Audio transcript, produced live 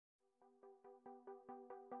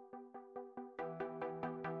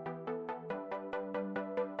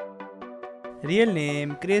Real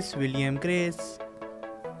name Chris William Chris.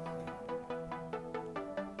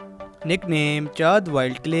 Nickname Chad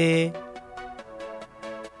Wild Clay.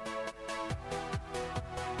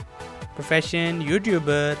 Profession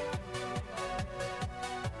YouTuber.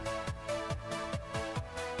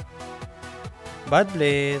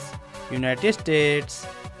 Birthplace United States.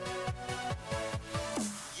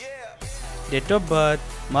 Date of birth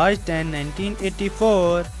March 10,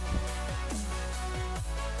 1984.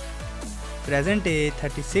 Present age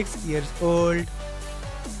 36 years old.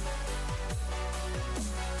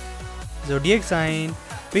 Zodiac sign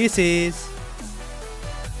Pisces.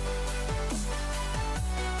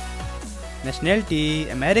 Nationality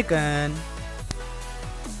American.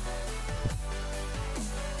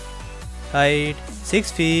 Height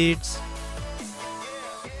 6 feet.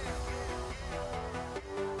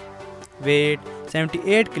 Weight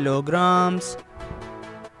 78 kilograms.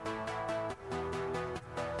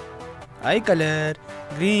 Eye color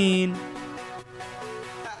green.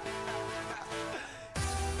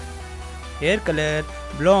 Hair color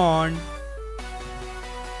blonde.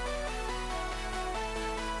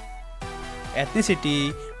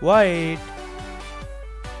 Ethnicity white.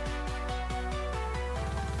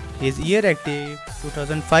 His year active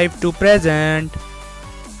 2005 to present.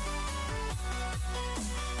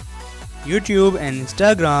 YouTube and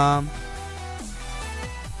Instagram.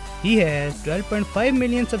 He has 12.5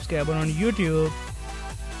 million subscribers on YouTube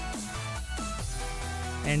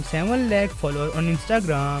and 7 lakh followers on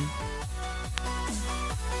Instagram.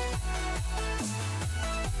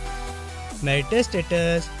 Marital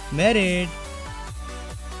status married.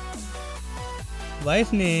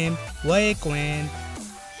 Wife name Qwaint.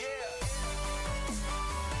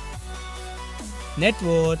 Net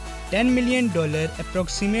worth $10 million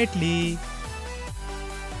approximately.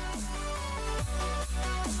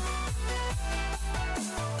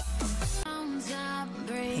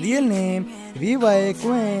 Real name V.Y.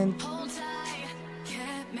 Qwaint.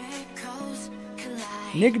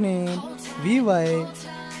 Nickname V.Y.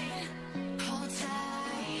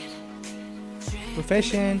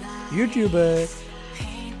 Profession YouTuber.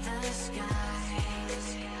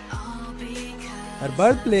 Her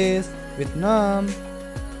birthplace Vietnam.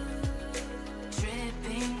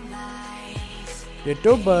 Date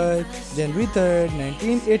of birth January 3rd,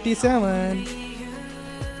 1987.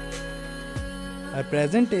 Her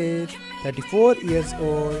present age 34 years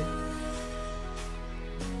old.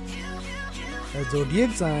 Her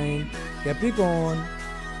zodiac sign Capricorn.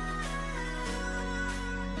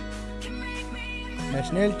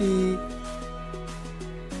 Nationality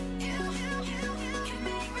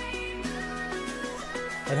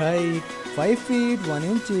her height 5 feet 1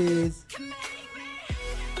 inches.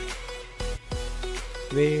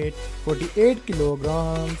 Weight 48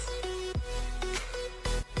 kilograms.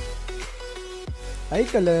 Eye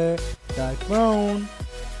color dark brown.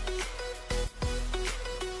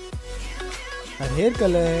 Her hair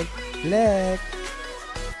color black.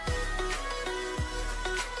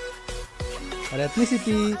 Her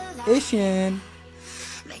ethnicity Asian.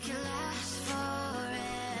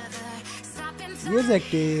 Years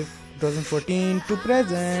active 2014 to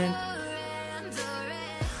present.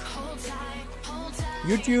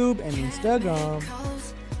 YouTube and Instagram.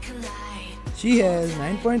 She has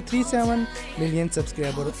 9.37 million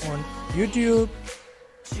subscribers on YouTube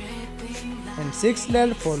and 6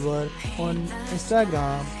 lakh followers on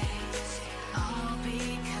Instagram.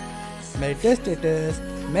 Marital status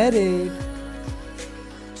married.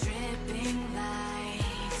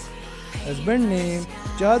 Husband name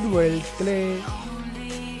Chad Wild Clay.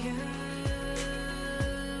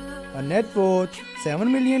 A net worth $7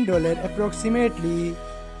 million approximately.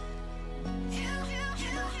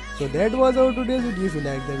 So that was our today's video. If you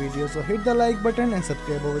like the video, so hit the like button and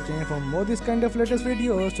subscribe our channel for more this kind of latest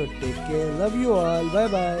videos. So take care, love you all, bye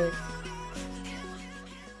bye.